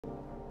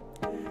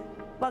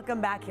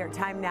Welcome back here.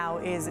 Time now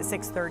is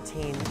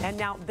 6:13. And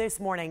now this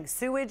morning,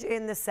 sewage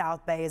in the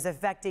South Bay is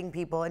affecting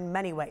people in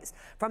many ways,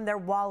 from their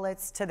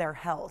wallets to their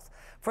health.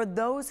 For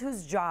those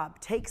whose job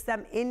takes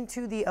them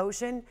into the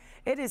ocean,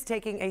 it is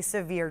taking a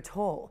severe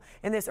toll.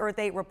 In this Earth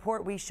 8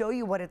 report, we show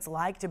you what it's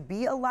like to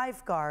be a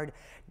lifeguard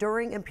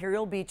during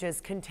Imperial Beach's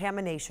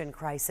contamination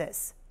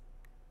crisis.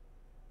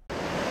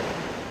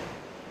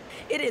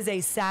 It is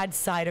a sad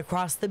sight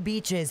across the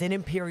beaches in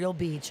Imperial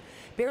Beach.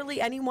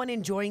 Barely anyone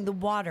enjoying the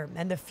water,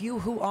 and the few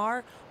who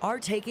are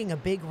taking a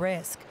big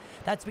risk.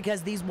 That's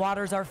because these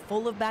waters are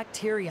full of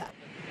bacteria.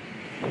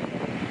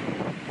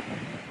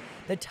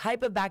 The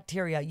type of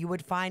bacteria you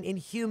would find in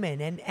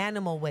human and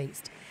animal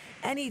waste.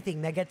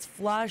 Anything that gets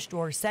flushed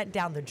or sent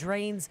down the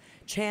drains,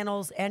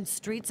 channels, and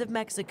streets of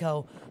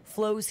Mexico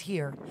flows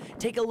here.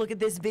 Take a look at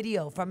this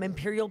video from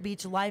Imperial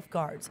Beach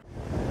lifeguards.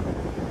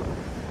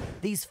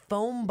 These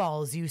foam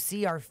balls you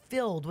see are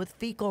filled with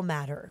fecal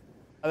matter.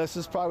 This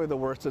is probably the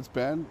worst it's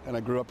been, and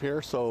I grew up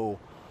here, so,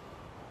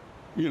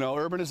 you know,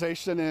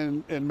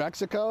 urbanization in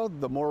Mexico,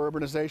 the more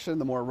urbanization,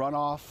 the more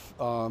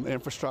runoff,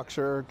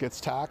 infrastructure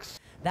gets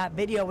taxed. That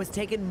video was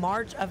taken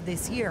March of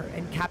this year,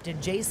 and Captain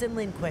Jason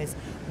Lindquist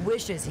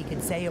wishes he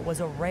could say it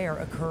was a rare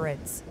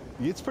occurrence.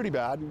 It's pretty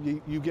bad.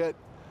 You get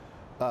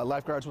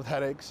lifeguards with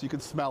headaches. You can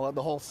smell it.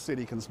 The whole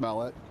city can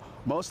smell it.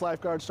 Most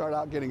lifeguards start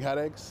out getting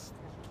headaches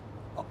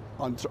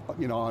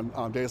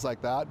on days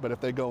like that, but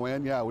if they go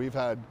in, yeah, we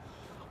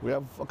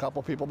have a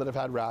couple people that have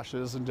had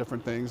rashes and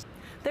different things.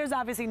 There's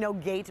obviously no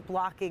gate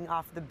blocking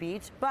off the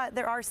beach, but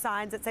there are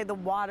signs that say the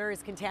water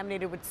is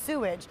contaminated with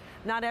sewage.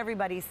 Not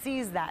everybody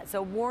sees that,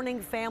 so warning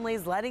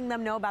families, letting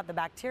them know about the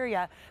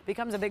bacteria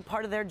becomes a big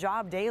part of their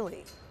job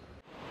daily.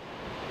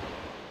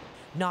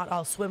 Not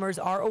all swimmers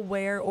are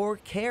aware or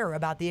care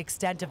about the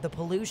extent of the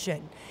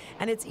pollution,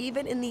 and it's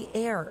even in the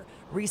air.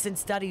 Recent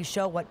studies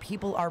show what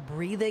people are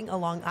breathing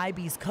along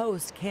IB's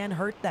coast can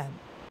hurt them.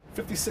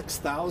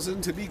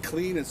 56,000 to be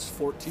clean, it's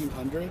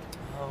 1,400.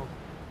 Oh,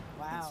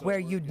 wow. Where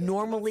you'd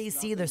normally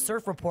see the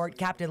surf report,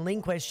 Captain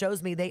Lindquist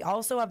shows me they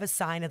also have a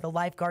sign at the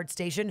lifeguard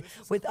station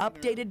with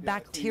updated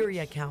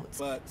bacteria counts.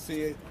 But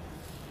see,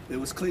 it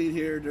was clean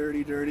here,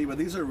 dirty, but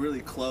these are really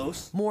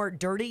close. More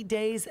dirty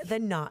days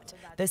than not.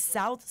 The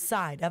south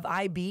side of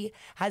IB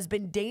has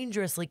been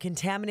dangerously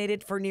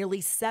contaminated for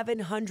nearly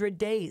 700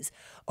 days,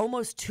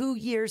 almost 2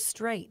 years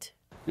straight.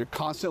 You're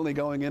constantly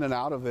going in and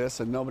out of this,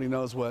 and nobody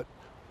knows what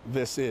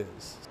this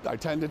is. I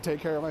tend to take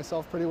care of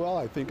myself pretty well.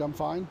 I think I'm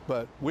fine,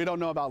 but we don't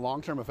know about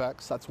long-term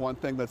effects. That's one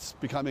thing that's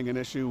becoming an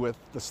issue with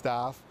the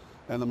staff,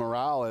 and the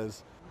morale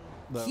is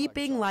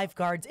keeping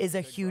lifeguards is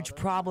a huge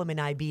problem in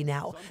IB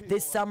now.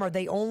 This summer,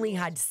 they only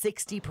had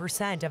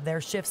 60% of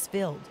their shifts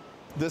filled.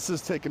 This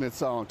has taken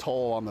its own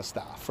toll on the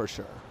staff, for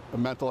sure. The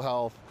mental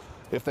health,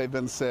 if they've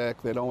been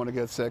sick, they don't want to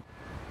get sick.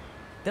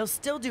 They'll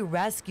still do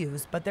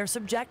rescues, but they're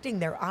subjecting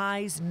their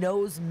eyes,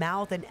 nose,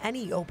 mouth, and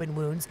any open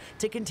wounds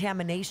to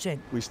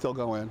contamination. We still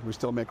go in, we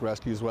still make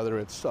rescues, whether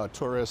it's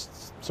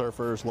tourists,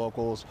 surfers,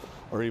 locals,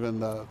 or even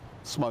the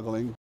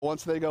smuggling.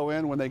 Once they go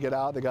in, when they get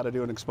out, they got to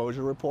do an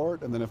exposure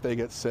report, and then if they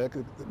get sick,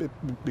 it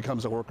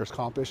becomes a workers'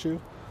 comp issue.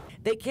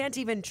 They can't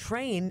even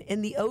train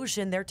in the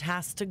ocean they're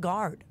tasked to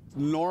guard.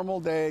 Normal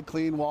day,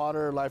 clean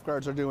water,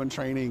 lifeguards are doing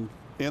training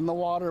in the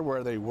water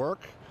where they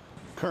work.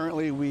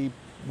 Currently,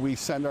 we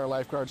send our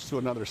lifeguards to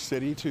another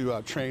city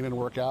to train and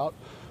work out.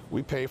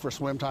 We pay for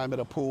swim time at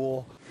a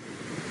pool.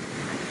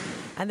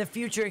 And the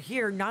future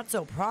here, not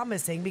so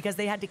promising because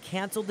they had to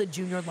cancel the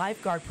junior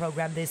lifeguard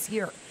program this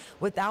year.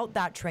 Without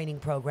that training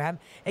program,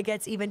 it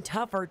gets even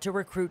tougher to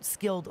recruit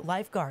skilled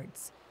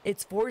lifeguards.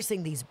 It's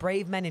forcing these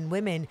brave men and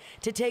women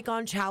to take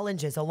on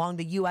challenges along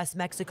the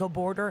U.S.-Mexico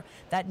border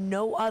that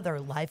no other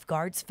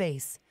lifeguards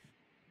face.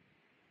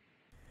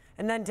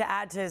 And then to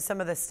add to some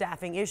of the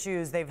staffing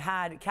issues they've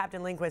had,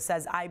 Captain Lindquist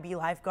says IB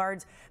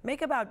lifeguards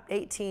make about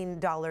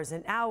 $18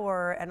 an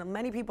hour, and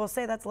many people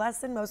say that's less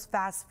than most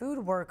fast food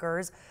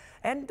workers.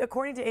 And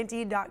according to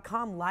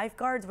Indeed.com,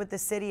 lifeguards with the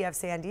city of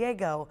San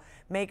Diego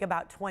make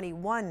about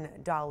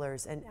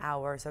 $21 an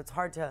hour. So it's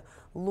hard to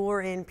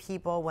lure in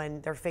people when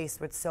they're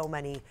faced with so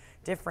many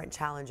different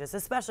challenges,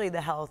 especially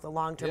the health, the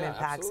long-term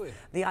impacts, absolutely.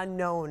 The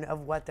unknown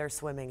of what they're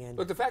swimming in.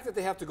 Look, the fact that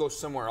they have to go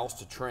somewhere else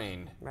to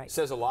train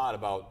says a lot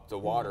about the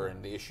water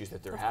and the issues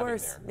that they're having there.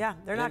 Of course, yeah.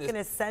 They're not going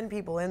to send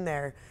people in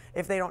there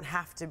if they don't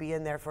have to be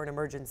in there for an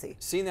emergency.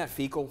 Seeing that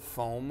fecal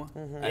foam, I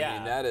mean,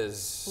 that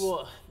is,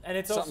 and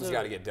it's something's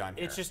got to get done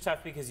here. It's just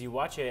tough because you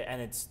watch it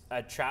and it's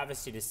a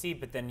travesty to see,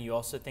 but then you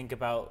also think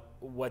about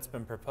what's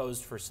been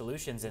proposed for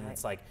solutions, and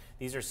it's like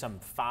these are some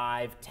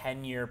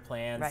 5-10-year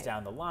plans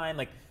down the line.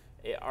 Like,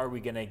 are we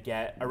going to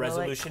get a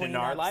resolution in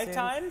our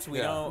lifetimes? We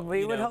don't.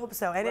 We would hope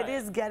so. And it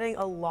is getting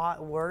a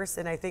lot worse.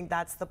 And I think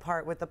that's the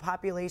part with the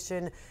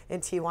population in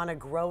Tijuana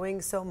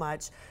growing so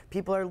much.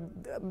 People are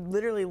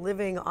literally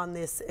living on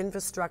this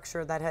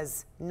infrastructure that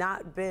has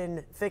not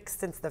been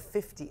fixed since the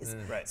 50s.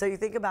 So you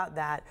think about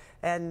that.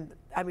 And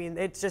I mean,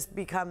 it's just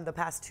become the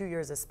past 2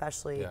 years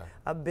especially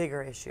a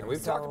bigger issue. And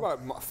we've talked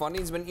about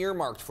funding's been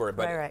earmarked for it,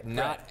 but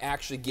not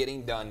actually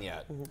getting done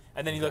yet.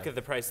 And then you look at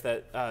the price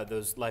that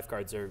those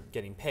lifeguards are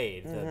getting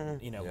paid,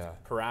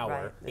 per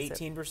hour.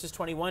 18 versus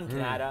 21 can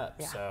add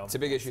up. So it's a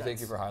big issue.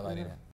 Thank you for highlighting it.